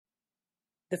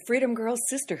The Freedom Girls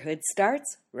Sisterhood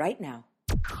starts right now.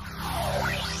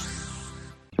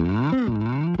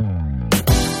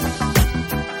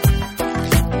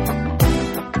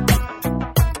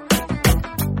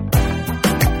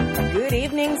 Good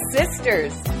evening,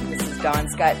 sisters. This is Dawn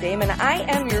Scott Damon. I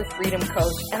am your Freedom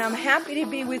Coach, and I'm happy to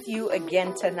be with you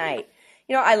again tonight.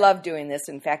 You know, I love doing this.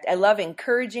 In fact, I love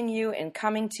encouraging you and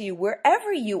coming to you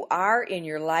wherever you are in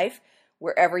your life,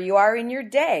 wherever you are in your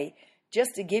day,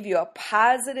 just to give you a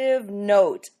positive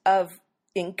note of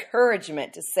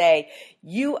encouragement to say,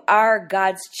 you are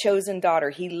God's chosen daughter.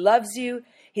 He loves you.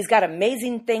 He's got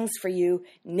amazing things for you.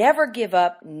 Never give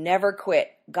up, never quit.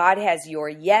 God has your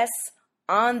yes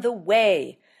on the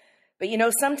way. But you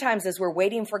know, sometimes as we're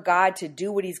waiting for God to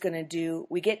do what he's going to do,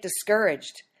 we get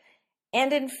discouraged.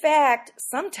 And in fact,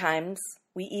 sometimes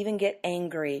we even get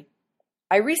angry.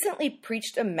 I recently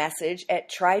preached a message at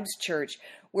Tribes Church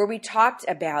where we talked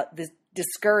about the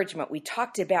discouragement. We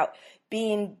talked about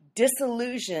being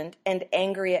disillusioned and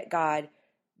angry at God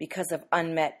because of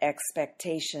unmet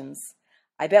expectations.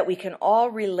 I bet we can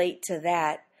all relate to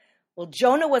that. Well,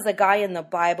 Jonah was a guy in the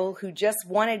Bible who just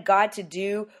wanted God to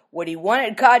do what he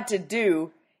wanted God to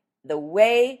do, the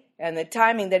way and the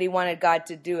timing that he wanted God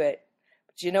to do it.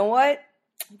 But you know what?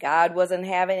 God wasn't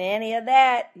having any of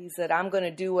that. He said, I'm going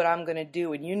to do what I'm going to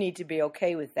do, and you need to be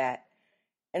okay with that.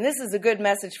 And this is a good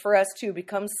message for us too,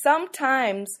 because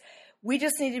sometimes we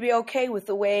just need to be okay with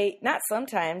the way, not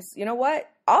sometimes, you know what?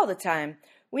 All the time.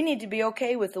 We need to be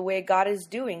okay with the way God is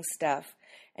doing stuff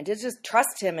and to just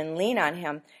trust him and lean on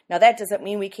him. Now that doesn't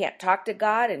mean we can't talk to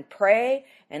God and pray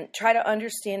and try to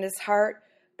understand his heart.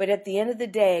 But at the end of the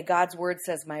day, God's word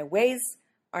says, my ways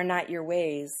are not your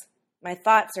ways. My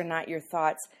thoughts are not your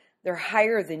thoughts. They're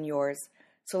higher than yours.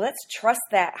 So let's trust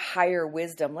that higher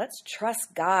wisdom. Let's trust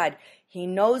God. He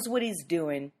knows what he's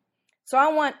doing. So I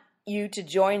want you to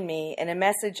join me in a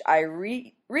message I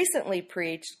recently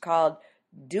preached called,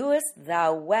 Doest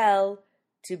Thou Well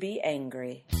to Be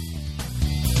Angry?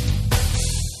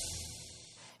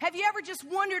 Have you ever just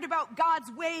wondered about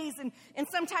God's ways and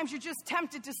sometimes you're just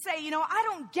tempted to say, you know, I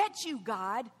don't get you,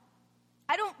 God.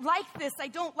 I don't like this. I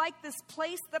don't like this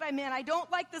place that I'm in. I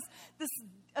don't like this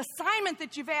assignment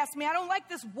that you've asked me. I don't like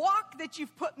this walk that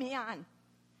you've put me on.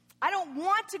 I don't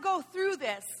want to go through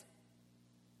this.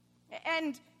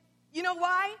 And you know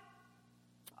why?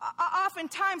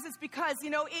 Oftentimes it's because,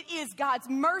 you know, it is God's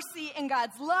mercy and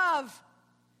God's love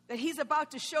that he's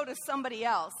about to show to somebody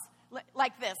else.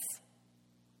 Like this.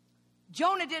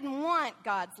 Jonah didn't want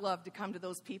God's love to come to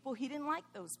those people. He didn't like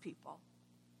those people.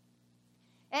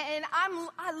 And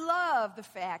I love the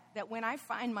fact that when I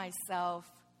find myself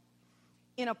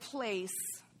in a place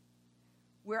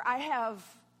where I have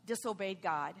disobeyed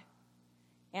God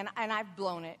and I've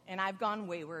blown it and I've gone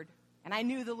wayward and I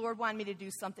knew the Lord wanted me to do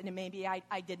something and maybe I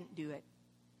didn't do it,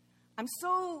 I'm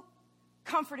so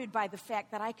comforted by the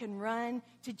fact that I can run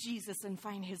to Jesus and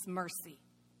find his mercy.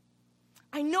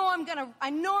 I know I'm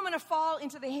gonna fall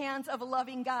into the hands of a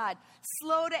loving God,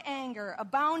 slow to anger,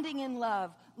 abounding in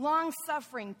love,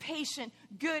 long-suffering, patient,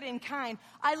 good, and kind.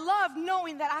 I love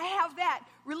knowing that I have that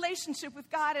relationship with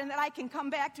God and that I can come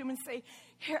back to him and say,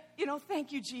 here, you know,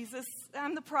 thank you, Jesus.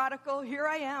 I'm the prodigal. Here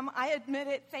I am. I admit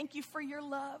it. Thank you for your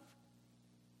love.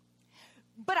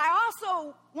 But I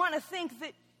also want to think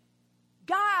that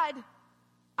God,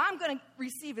 I'm going to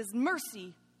receive his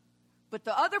mercy, but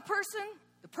the other person,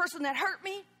 the person that hurt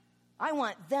me, I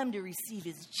want them to receive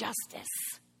his justice.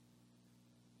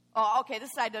 Oh, okay,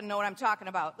 this side doesn't know what I'm talking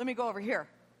about. Let me go over here.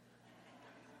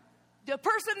 The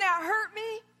person that hurt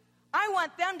me, I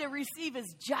want them to receive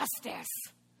his justice.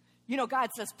 You know, God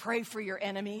says, pray for your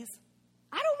enemies.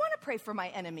 I don't want to pray for my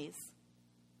enemies.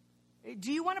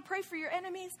 Do you want to pray for your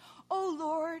enemies? Oh,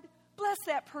 Lord, bless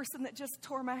that person that just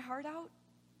tore my heart out.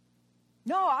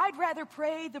 No, I'd rather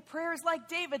pray the prayers like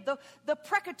David, the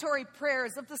precatory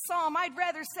prayers of the psalm. I'd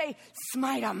rather say,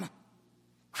 smite them,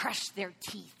 crush their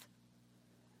teeth,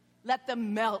 let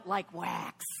them melt like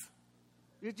wax.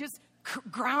 You just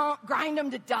grind them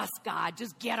to dust, God.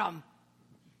 Just get them.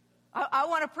 I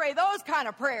want to pray those kind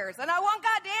of prayers, and I want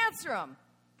God to answer them.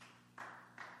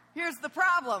 Here's the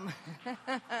problem.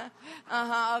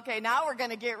 Okay, now we're going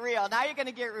to get real. Now you're going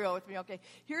to get real with me, okay?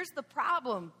 Here's the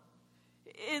problem,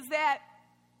 is that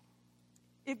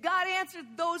if God answered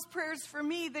those prayers for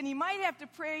me, then he might have to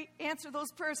answer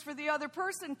those prayers for the other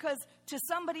person, because to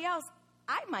somebody else,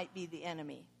 I might be the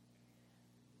enemy.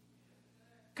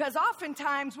 Because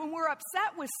oftentimes when we're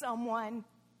upset with someone,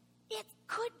 it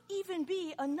could even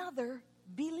be another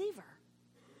believer.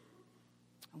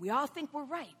 We all think we're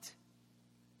right.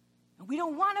 And we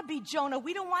don't want to be Jonah.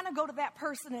 We don't want to go to that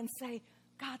person and say,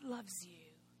 God loves you.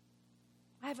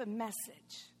 I have a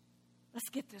message. Let's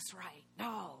get this right.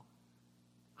 No.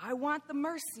 I want the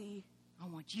mercy. I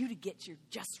want you to get your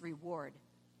just reward.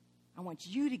 I want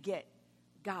you to get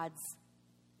God's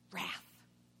wrath.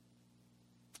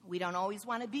 We don't always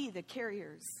want to be the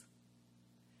carriers.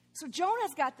 So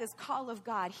Jonah's got this call of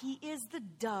God. He is the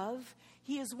dove.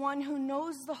 He is one who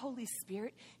knows the Holy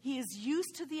Spirit. He is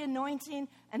used to the anointing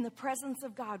and the presence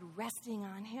of God resting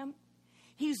on him.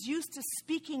 He's used to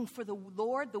speaking for the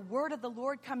Lord, the word of the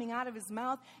Lord coming out of his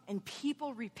mouth, and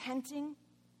people repenting.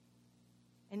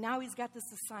 And now he's got this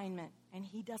assignment, and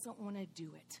he doesn't want to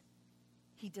do it.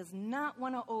 He does not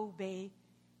want to obey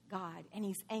God, and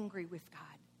he's angry with God.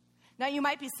 Now, you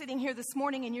might be sitting here this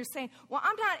morning, and you're saying, well,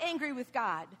 I'm not angry with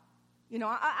God. You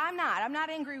know, I'm not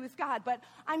angry with God, but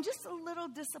I'm just a little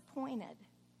disappointed.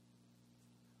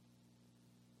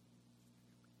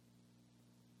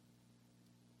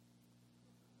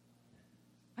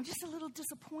 I'm just a little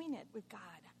disappointed with God.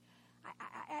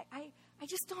 I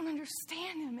just don't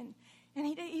understand him, and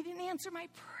he didn't answer my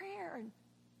prayer. And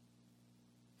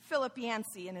Philip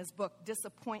Yancey, in his book,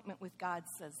 Disappointment with God,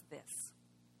 says this: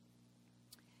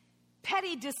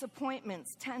 petty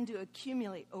disappointments tend to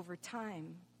accumulate over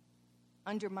time,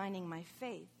 undermining my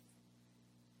faith.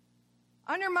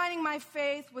 Undermining my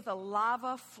faith with a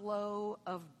lava flow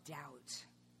of doubt.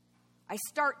 I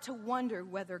start to wonder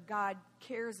whether God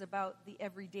cares about the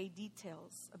everyday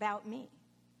details about me.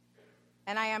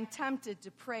 And I am tempted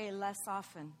to pray less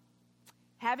often,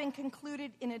 having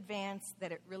concluded in advance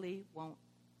that it really won't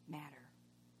matter.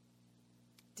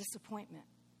 Disappointment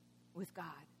with God.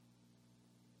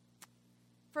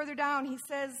 Further down, he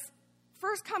says,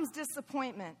 first comes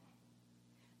disappointment,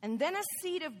 and then a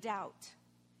seed of doubt,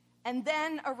 and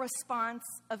then a response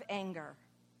of anger,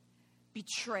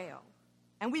 betrayal.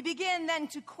 And we begin then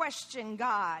to question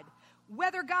God,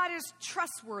 whether God is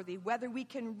trustworthy, whether we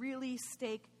can really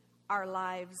stake our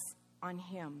lives on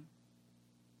him.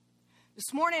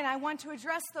 This morning, I want to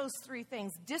address those three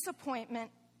things: disappointment,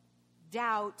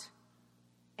 doubt,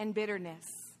 and bitterness.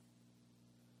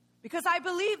 Because I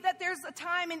believe that there's a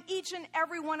time in each and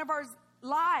every one of our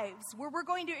lives where we're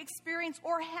going to experience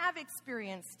or have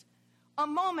experienced a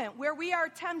moment where we are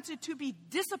tempted to be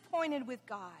disappointed with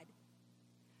God,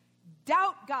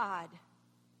 doubt God,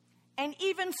 and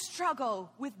even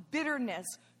struggle with bitterness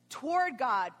toward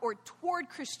God or toward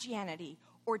Christianity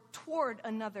or toward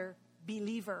another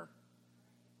believer.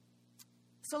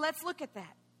 So let's look at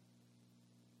that.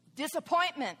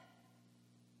 Disappointment.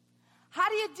 How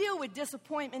do you deal with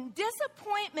disappointment?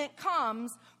 Disappointment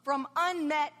comes from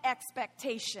unmet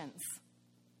expectations.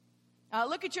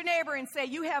 Look at your neighbor and say,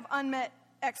 you have unmet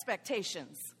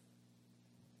expectations.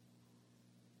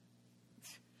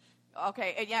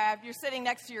 Okay, and yeah, if you're sitting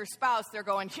next to your spouse, they're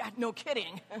going, yeah, no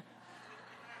kidding.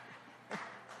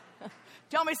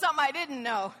 Tell me something I didn't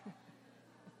know.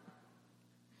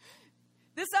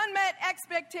 This unmet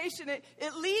expectation,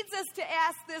 it leads us to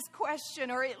ask this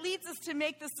question, or it leads us to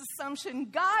make this assumption: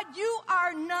 God, you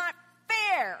are not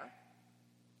fair.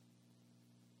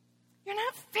 You're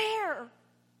not fair.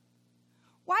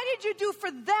 Why did you do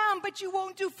for them, but you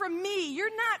won't do for me?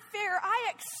 You're not fair.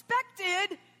 I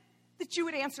expected that you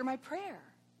would answer my prayer.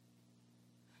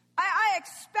 I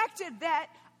expected that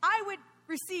I would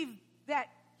receive that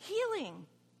healing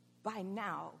by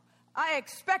now. I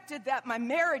expected that my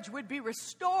marriage would be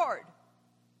restored.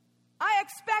 I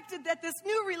expected that this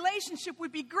new relationship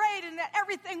would be great and that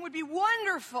everything would be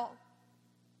wonderful.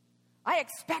 I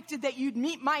expected that you'd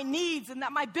meet my needs and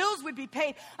that my bills would be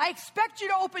paid. I expect you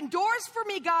to open doors for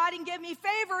me, God, and give me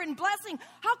favor and blessing.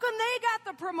 How come they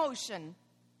got the promotion?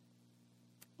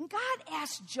 And God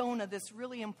asked Jonah this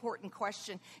really important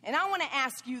question, and I want to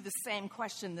ask you the same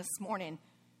question this morning.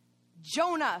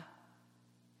 Jonah,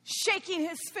 shaking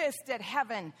his fist at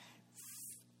heaven,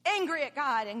 angry at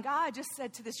God, and God just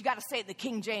said to this, you got to say it in the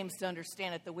King James to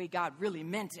understand it the way God really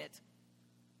meant it.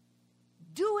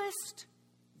 Doest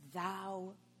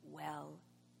thou well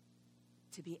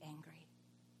to be angry?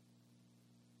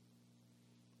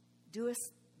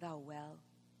 Doest thou well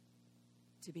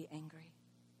to be angry?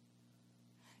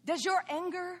 Does your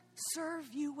anger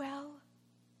serve you well?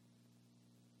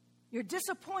 You're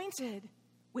disappointed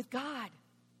with God.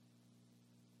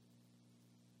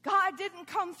 God didn't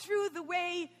come through the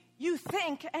way you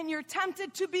think, and you're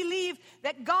tempted to believe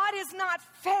that God is not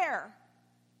fair.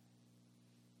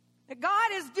 That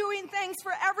God is doing things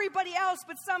for everybody else,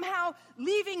 but somehow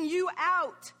leaving you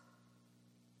out.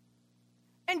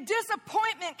 And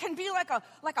disappointment can be like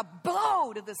a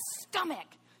blow to the stomach.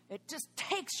 It just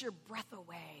takes your breath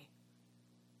away.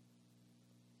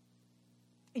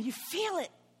 And you feel it.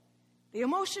 The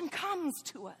emotion comes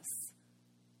to us.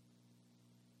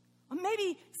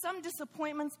 maybe some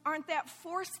disappointments aren't that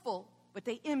forceful, but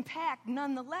they impact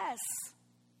nonetheless.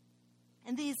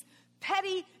 And these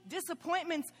petty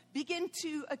disappointments begin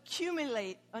to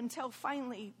accumulate until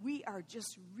finally we are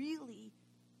just really,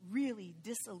 really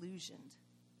disillusioned.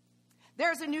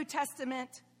 There's a New Testament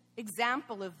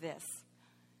example of this.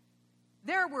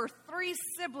 There were 3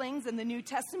 siblings in the New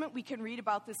Testament. We can read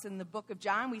about this in the book of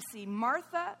John. We see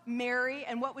Martha, Mary,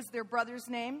 and what was their brother's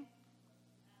name?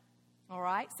 All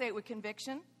right, say it with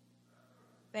conviction.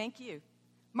 Thank you.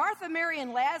 Martha, Mary,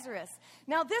 and Lazarus.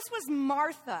 Now, this was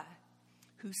Martha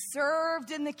who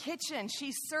served in the kitchen.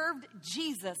 She served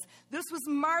Jesus. This was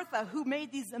Martha who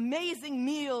made these amazing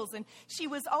meals, and she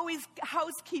was always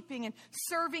housekeeping and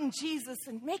serving Jesus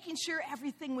and making sure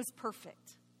everything was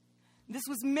perfect. This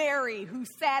was Mary who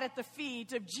sat at the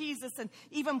feet of Jesus and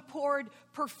even poured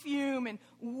perfume and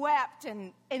wept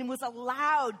and was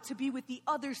allowed to be with the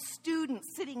other students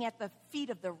sitting at the feet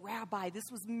of the rabbi.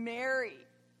 This was Mary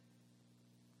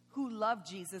who loved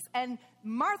Jesus. And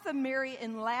Martha, Mary,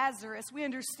 and Lazarus, we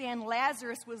understand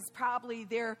Lazarus was probably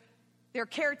their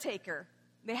caretaker.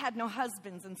 They had no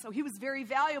husbands, and so he was very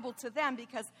valuable to them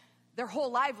because their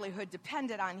whole livelihood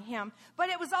depended on him. But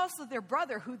it was also their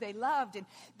brother who they loved, and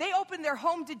they opened their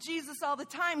home to Jesus all the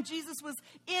time. Jesus was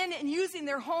in and using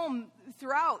their home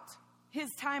throughout his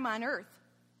time on earth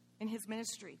in his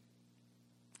ministry.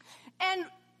 And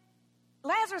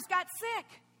Lazarus got sick.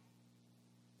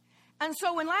 And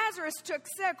so when Lazarus took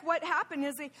sick, what happened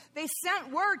is they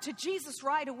sent word to Jesus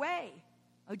right away.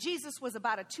 Oh, Jesus was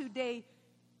about a 2-day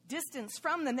distance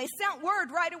from them. They sent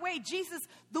word right away, Jesus,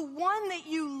 the one that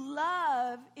you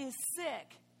love is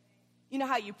sick. You know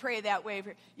how you pray that way?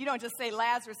 You don't just say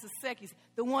Lazarus is sick. You say,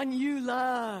 the one you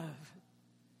love.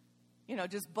 You know,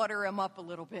 just butter him up a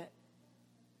little bit.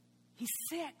 He's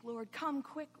sick, Lord, come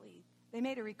quickly. They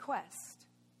made a request.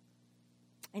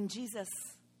 And Jesus,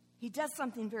 he does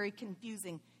something very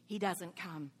confusing. He doesn't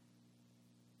come.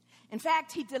 In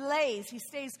fact, he delays. He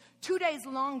stays 2 days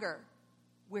longer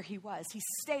where he was. He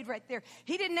stayed right there.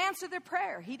 He didn't answer their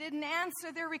prayer. He didn't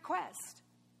answer their request.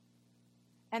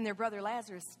 And their brother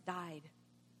Lazarus died.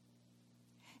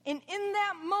 And in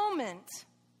that moment,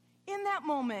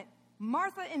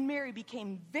 Martha and Mary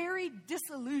became very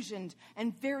disillusioned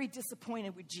and very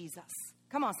disappointed with Jesus.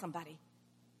 Come on, somebody.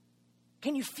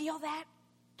 Can you feel that?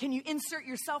 Can you insert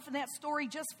yourself in that story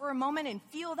just for a moment and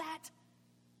feel that?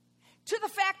 To the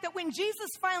fact that when Jesus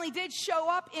finally did show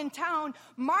up in town,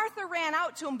 Martha ran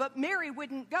out to him, but Mary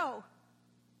wouldn't go.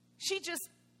 She just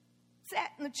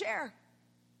sat in the chair.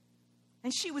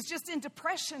 And she was just in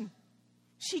depression.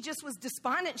 She just was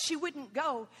despondent. She wouldn't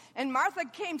go. And Martha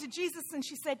came to Jesus and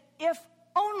she said, if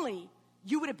only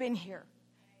you would have been here,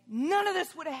 none of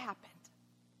this would have happened.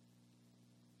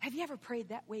 Have you ever prayed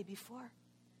that way before?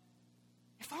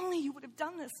 If only you would have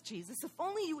done this, Jesus. If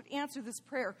only you would answer this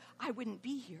prayer, I wouldn't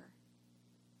be here.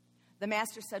 The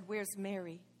master said, where's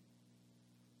Mary?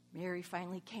 Mary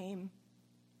finally came.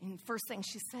 And the first thing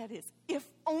she said is, if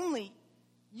only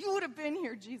you would have been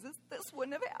here, Jesus, this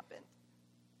wouldn't have happened.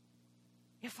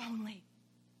 If only.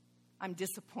 I'm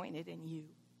disappointed in you.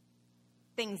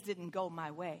 Things didn't go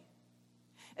my way.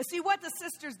 And see, what the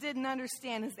sisters didn't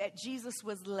understand is that Jesus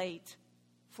was late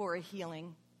for a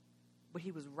healing, but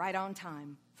he was right on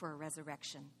time for a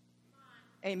resurrection.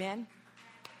 Amen?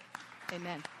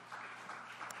 Amen.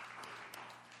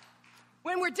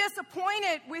 When we're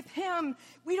disappointed with him,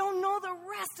 we don't know the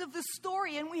rest of the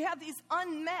story, and we have these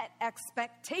unmet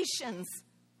expectations.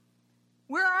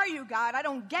 Where are you, God? I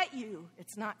don't get you.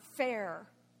 It's not fair.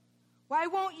 Why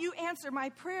won't you answer my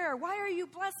prayer? Why are you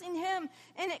blessing him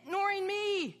and ignoring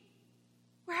me?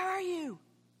 Where are you?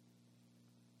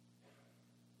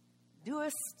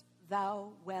 Doest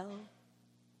thou well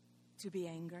to be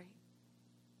angry?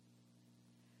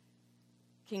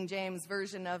 King James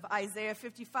Version of Isaiah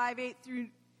 55,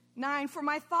 8-9. For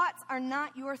my thoughts are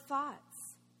not your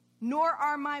thoughts, nor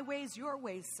are my ways your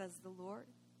ways, says the Lord.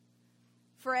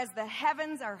 For as the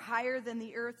heavens are higher than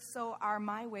the earth, so are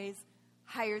my ways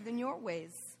higher than your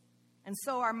ways. And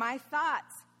so are my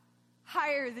thoughts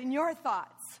higher than your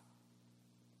thoughts.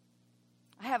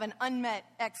 I have an unmet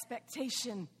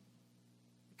expectation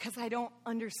because I don't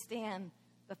understand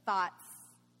the thoughts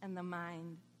and the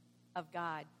mind of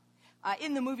God.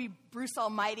 In the movie Bruce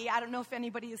Almighty, I don't know if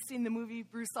anybody has seen the movie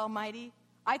Bruce Almighty.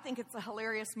 I think it's a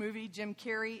hilarious movie. Jim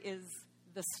Carrey is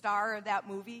the star of that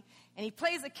movie. And he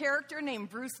plays a character named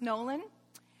Bruce Nolan.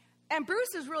 And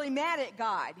Bruce is really mad at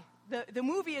God. The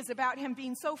movie is about him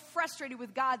being so frustrated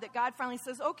with God that God finally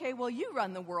says, okay, well, you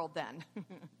run the world then.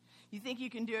 You think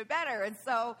you can do it better. And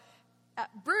so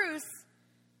Bruce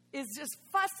is just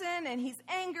fussing, and he's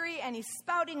angry, and he's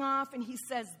spouting off, and he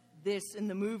says this in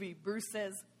the movie. Bruce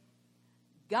says,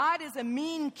 God is a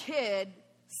mean kid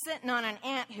sitting on an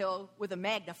anthill with a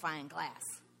magnifying glass.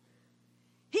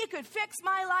 He could fix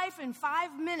my life in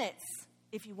 5 minutes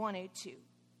if he wanted to.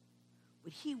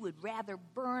 But he would rather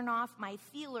burn off my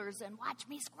feelers and watch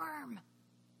me squirm.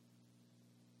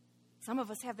 Some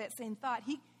of us have that same thought.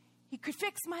 He could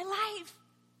fix my life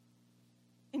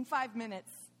in 5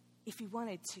 minutes if he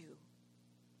wanted to.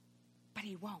 But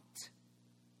he won't.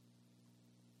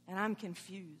 And I'm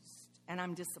confused and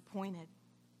I'm disappointed.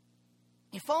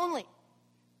 If only.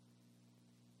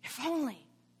 If only.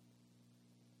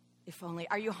 If only.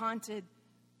 Are you haunted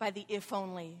by the if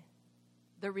only?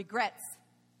 The regrets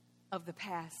of the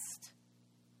past.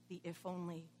 The if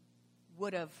only.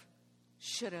 Would have,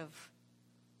 should have,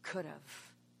 could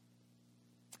have.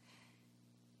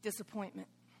 Disappointment.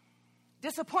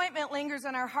 Disappointment lingers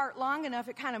in our heart long enough,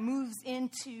 it kind of moves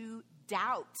into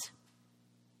doubt.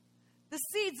 The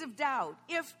seeds of doubt.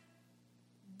 If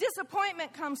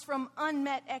disappointment comes from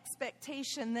unmet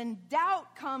expectation, then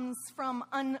doubt comes from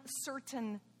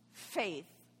uncertain faith.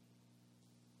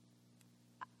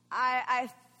 I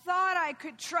thought I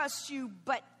could trust you,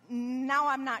 but now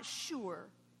I'm not sure.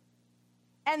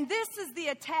 And this is the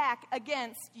attack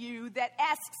against you that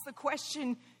asks the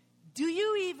question, do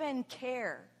you even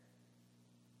care?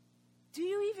 Do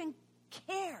you even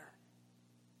care?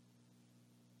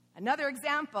 Another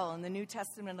example in the New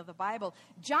Testament of the Bible,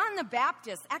 John the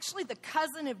Baptist, actually the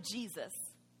cousin of Jesus.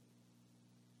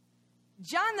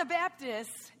 John the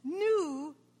Baptist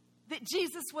knew that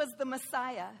Jesus was the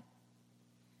Messiah.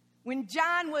 When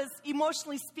John was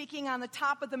emotionally speaking on the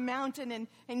top of the mountain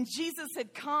and Jesus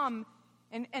had come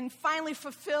and finally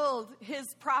fulfilled his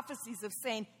prophecies of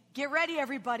saying, get ready,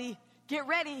 everybody, get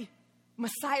ready.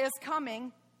 Messiah's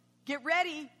coming. Get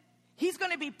ready. He's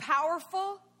going to be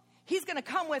powerful. He's going to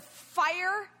come with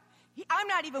fire. I'm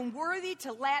not even worthy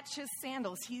to latch his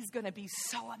sandals. He's going to be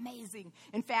so amazing.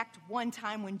 In fact, one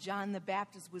time when John the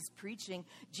Baptist was preaching,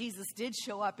 Jesus did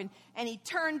show up and he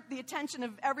turned the attention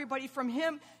of everybody from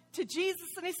him to Jesus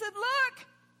and he said,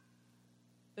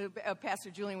 look. Pastor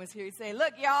Julian was here. He'd say,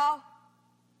 look, y'all.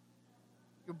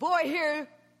 Your boy here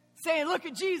saying, look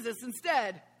at Jesus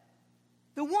instead.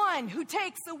 The one who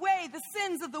takes away the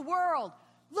sins of the world.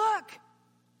 Look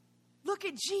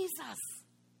at Jesus.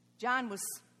 John was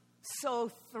so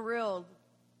thrilled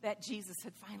that Jesus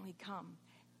had finally come.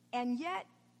 And yet,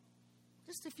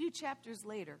 just a few chapters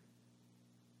later,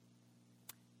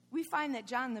 we find that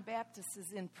John the Baptist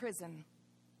is in prison.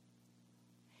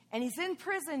 And he's in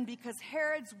prison because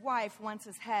Herod's wife wants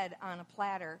his head on a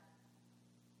platter.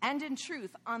 And in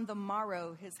truth, on the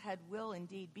morrow, his head will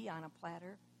indeed be on a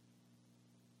platter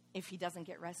if he doesn't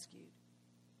get rescued.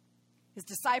 His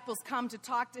disciples come to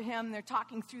talk to him. They're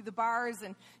talking through the bars,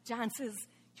 and John says,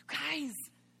 you guys,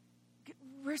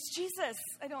 where's Jesus?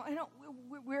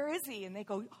 Where is he? And they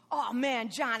go, oh man,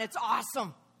 John, it's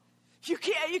awesome. You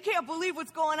can't believe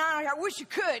what's going on. I wish you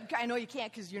could. I know you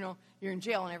can't because, you're in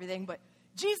jail and everything, but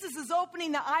Jesus is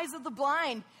opening the eyes of the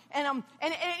blind. And there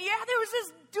was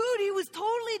this dude, he was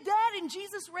totally dead, and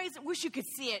Jesus raised it. Wish you could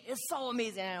see it. It's so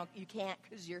amazing. I know you can't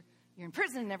because you're in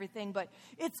prison and everything, but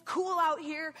it's cool out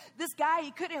here. This guy, he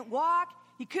couldn't walk,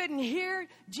 he couldn't hear.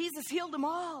 Jesus healed them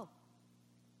all.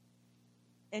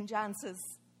 And John says,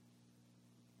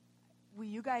 will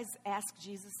you guys ask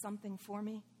Jesus something for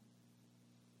me?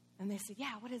 And they said,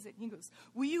 yeah, what is it? And he goes,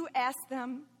 will you ask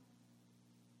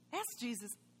Jesus,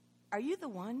 are you the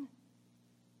one?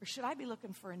 Or should I be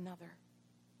looking for another?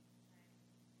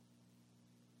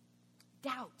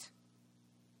 Doubt.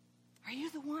 Are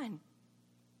you the one?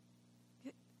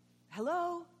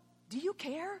 Hello? Do you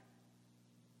care?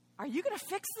 Are you going to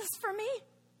fix this for me?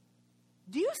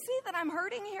 Do you see that I'm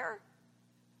hurting here?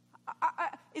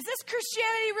 Is this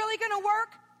Christianity really going to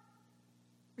work?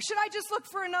 Or should I just look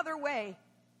for another way?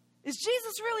 Is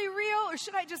Jesus really real? Or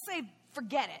should I just say,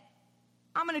 forget it?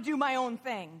 I'm going to do my own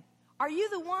thing. Are you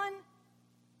the one?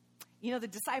 The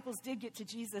disciples did get to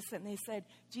Jesus and they said,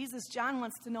 Jesus, John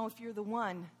wants to know if you're the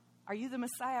one. Are you the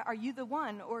Messiah? Are you the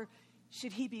one? Or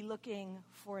should he be looking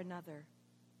for another?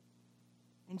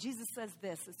 And Jesus says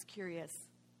this, it's curious.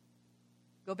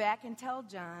 Go back and tell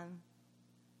John,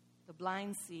 the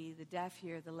blind see, the deaf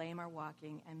hear, the lame are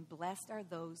walking, and blessed are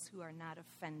those who are not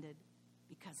offended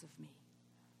because of me.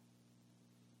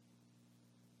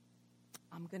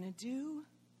 I'm going to do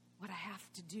what I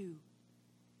have to do.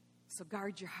 So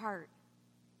guard your heart,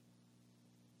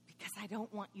 because I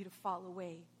don't want you to fall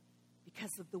away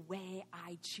because of the way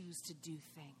I choose to do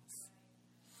things.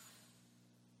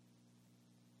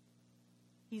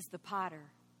 He's the potter.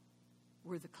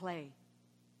 We're the clay.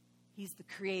 He's the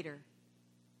creator.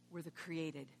 We're the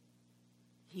created.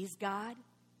 He's God,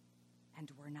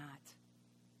 and we're not.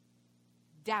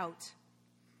 Doubt.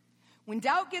 When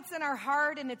doubt gets in our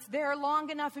heart and it's there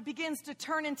long enough, it begins to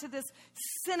turn into this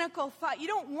cynical thought. You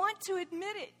don't want to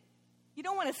admit it. You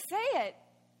don't want to say it.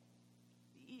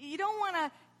 You don't want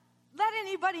to let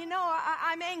anybody know,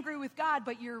 I'm angry with God,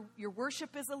 but your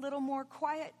worship is a little more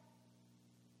quiet.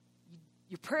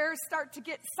 Your prayers start to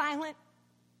get silent.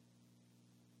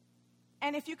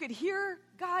 And if you could hear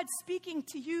God speaking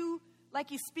to you like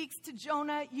he speaks to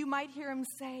Jonah, you might hear him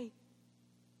say,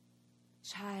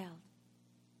 "Child,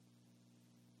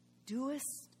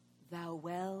 doest thou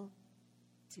well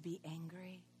to be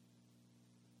angry?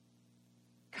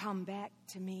 Come back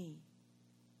to me.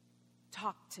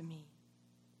 Talk to me.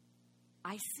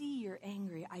 I see you're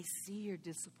angry. I see you're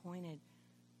disappointed.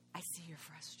 I see you're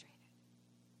frustrated."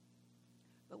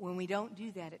 But when we don't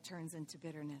do that, it turns into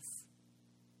bitterness.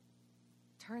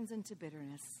 Turns into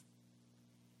bitterness.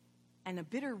 And a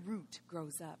bitter root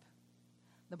grows up.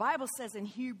 The Bible says in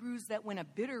Hebrews that when a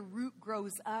bitter root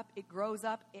grows up,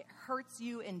 it hurts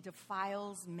you and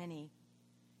defiles many.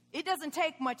 It doesn't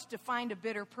take much to find a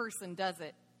bitter person, does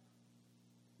it?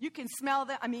 You can smell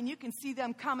them. You can see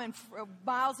them coming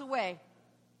miles away.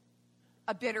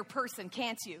 A bitter person,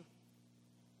 can't you?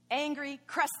 Angry,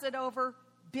 crusted over,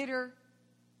 bitter.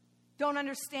 Don't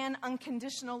understand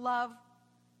unconditional love.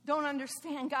 Don't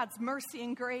understand God's mercy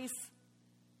and grace.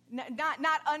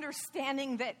 Not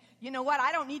understanding that, you know what,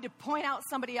 I don't need to point out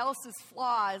somebody else's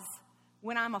flaws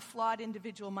when I'm a flawed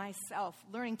individual myself.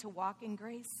 Learning to walk in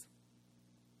grace.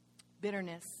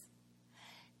 Bitterness.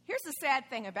 Here's the sad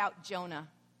thing about Jonah.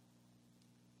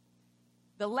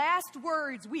 The last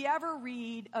words we ever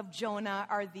read of Jonah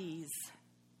are these: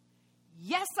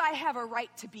 "Yes, I have a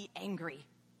right to be angry,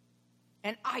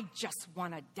 and I just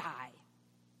want to die."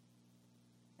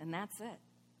 And that's it.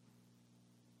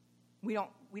 We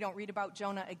don't read about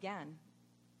Jonah again.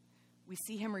 We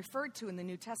see him referred to in the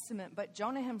New Testament, but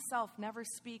Jonah himself never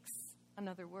speaks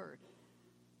another word.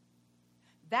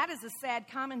 That is a sad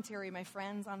commentary, my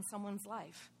friends, on someone's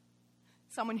life.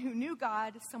 Someone who knew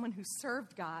God, someone who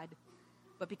served God,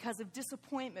 but because of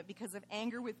disappointment, because of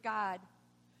anger with God,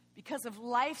 because of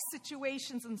life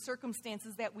situations and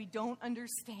circumstances that we don't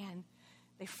understand,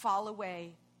 they fall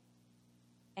away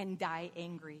and die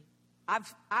angry.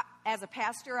 As a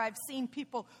pastor, I've seen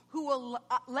people who will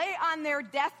lay on their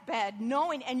deathbed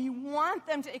knowing, and you want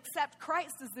them to accept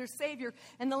Christ as their Savior,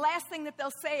 and the last thing that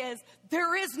they'll say is,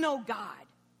 "There is no God."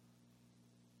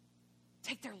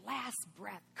 Take their last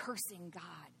breath cursing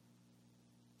God.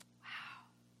 Wow.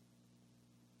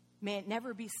 May it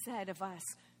never be said of us,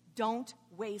 don't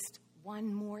waste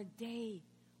one more day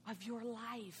of your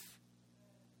life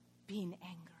being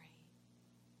angry.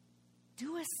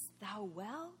 Doest thou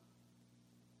well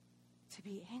to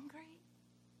be angry?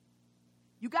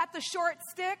 You got the short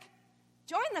stick?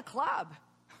 Join the club.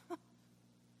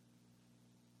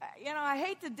 I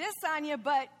hate to diss on you,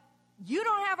 but you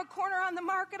don't have a corner on the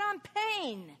market on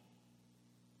pain.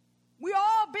 We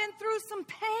all been through some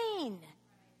pain.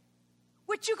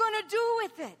 What you gonna do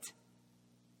with it?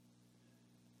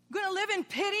 Gonna live in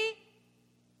pity?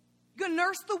 Gonna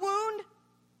nurse the wound?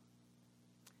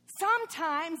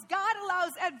 Sometimes God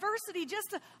allows adversity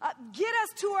just to get us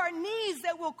to our knees,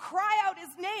 that we'll cry out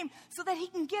his name so that he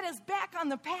can get us back on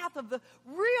the path of the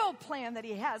real plan that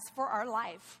he has for our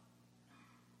life.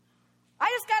 I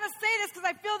just got to say this because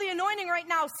I feel the anointing right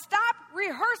now. Stop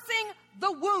rehearsing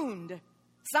the wound,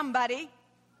 somebody.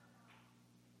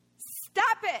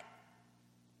 Stop it.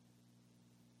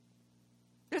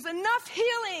 There's enough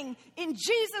healing in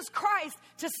Jesus Christ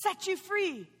to set you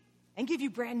free and give you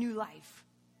brand new life.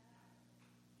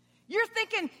 You're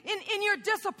thinking in your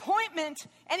disappointment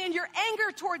and in your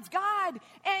anger towards God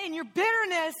and in your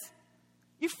bitterness,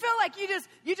 you feel like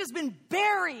you just been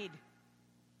buried.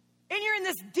 And you're in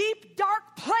this deep,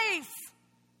 dark place.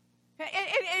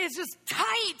 It's just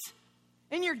tight.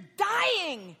 And you're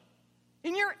dying.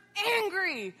 And you're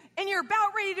angry. And you're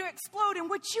about ready to explode. And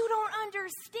what you don't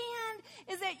understand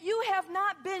is that you have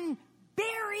not been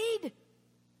buried.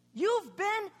 You've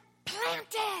been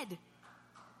planted.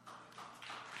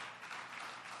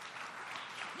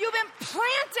 You've been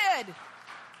planted.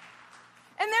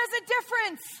 And there's a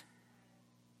difference.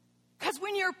 Because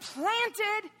when you're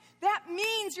planted, that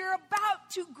means you're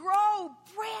about to grow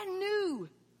brand new.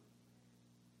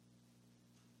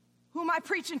 Who am I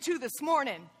preaching to this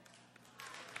morning?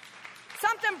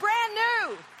 Something brand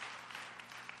new.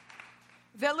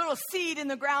 That little seed in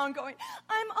the ground going,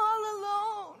 I'm all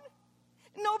alone.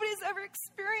 Nobody's ever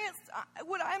experienced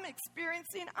what I'm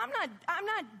experiencing. I'm not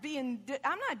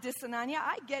dissing on you.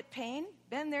 I get pain.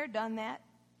 Been there, done that.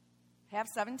 Have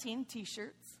 17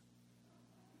 T-shirts.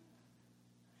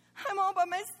 I'm all by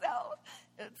myself.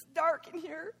 It's dark in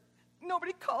here.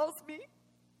 Nobody calls me.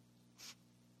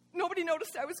 Nobody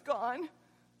noticed I was gone.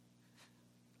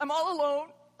 I'm all alone.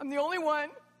 I'm the only one.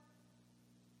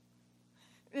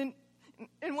 And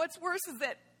what's worse is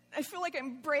that I feel like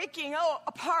I'm breaking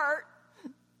apart.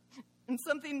 And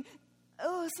something's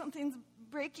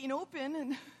breaking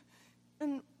open,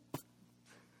 and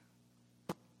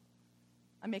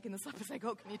I'm making this up as I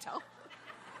go, can you tell?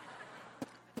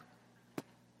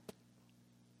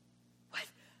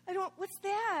 What's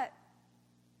that?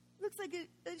 Looks like a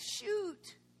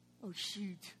shoot. Oh,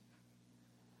 shoot.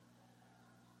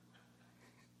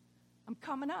 I'm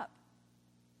coming up.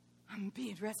 I'm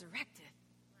being resurrected.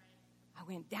 I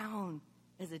went down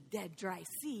as a dead, dry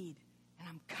seed, and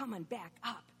I'm coming back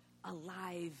up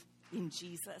alive in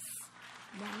Jesus.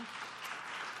 Amen.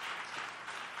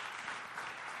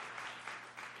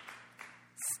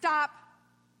 Stop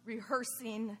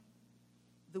rehearsing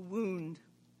the wound.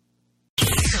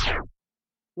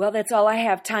 Well, that's all I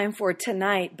have time for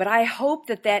tonight, but I hope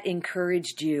that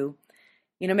encouraged you.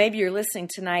 You know, maybe you're listening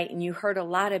tonight and you heard a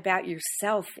lot about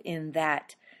yourself in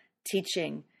that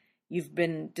teaching. You've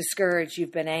been discouraged,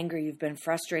 you've been angry, you've been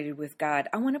frustrated with God.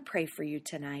 I want to pray for you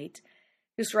tonight.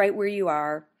 Just right where you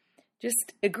are.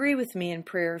 Just agree with me in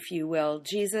prayer if you will.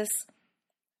 Jesus,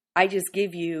 I just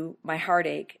give you my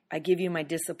heartache. I give you my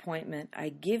disappointment. I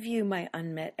give you my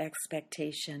unmet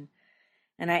expectation.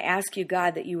 And I ask you,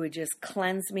 God, that you would just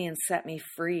cleanse me and set me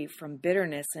free from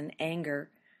bitterness and anger.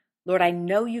 Lord, I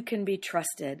know you can be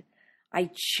trusted.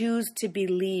 I choose to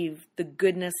believe the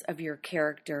goodness of your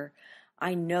character.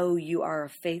 I know you are a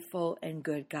faithful and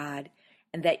good God,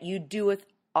 and that you doeth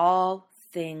all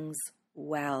things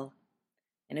well.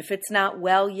 And if it's not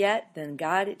well yet, then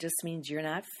God, it just means you're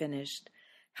not finished.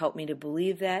 Help me to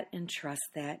believe that and trust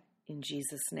that in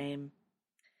Jesus' name.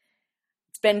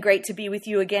 It's been great to be with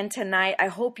you again tonight. I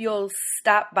hope you'll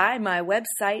stop by my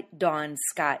website,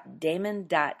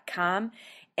 dawnscottdamon.com,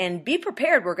 and be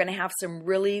prepared. We're going to have some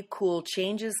really cool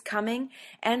changes coming.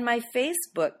 And my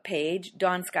Facebook page,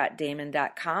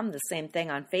 dawnscottdamon.com, the same thing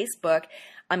on Facebook.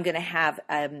 I'm going to have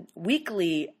a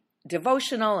weekly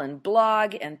devotional and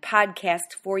blog and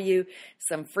podcast for you,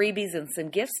 some freebies and some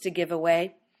gifts to give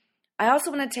away. I also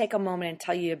want to take a moment and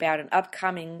tell you about an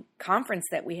upcoming conference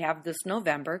that we have this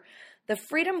November, the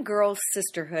Freedom Girls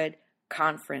Sisterhood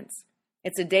Conference.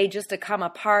 It's a day just to come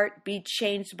apart, be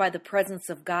changed by the presence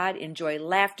of God, enjoy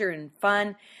laughter and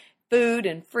fun, food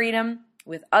and freedom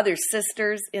with other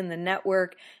sisters in the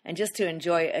network, and just to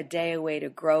enjoy a day away to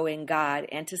grow in God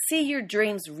and to see your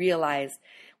dreams realized.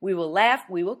 We will laugh,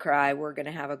 we will cry, we're going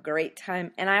to have a great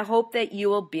time, and I hope that you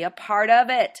will be a part of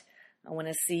it. I want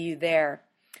to see you there.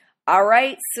 All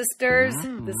right, sisters,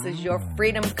 this is your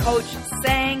freedom coach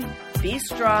saying, be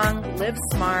strong, live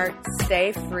smart,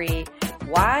 stay free.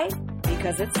 Why?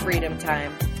 Because it's freedom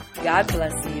time. God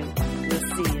bless you.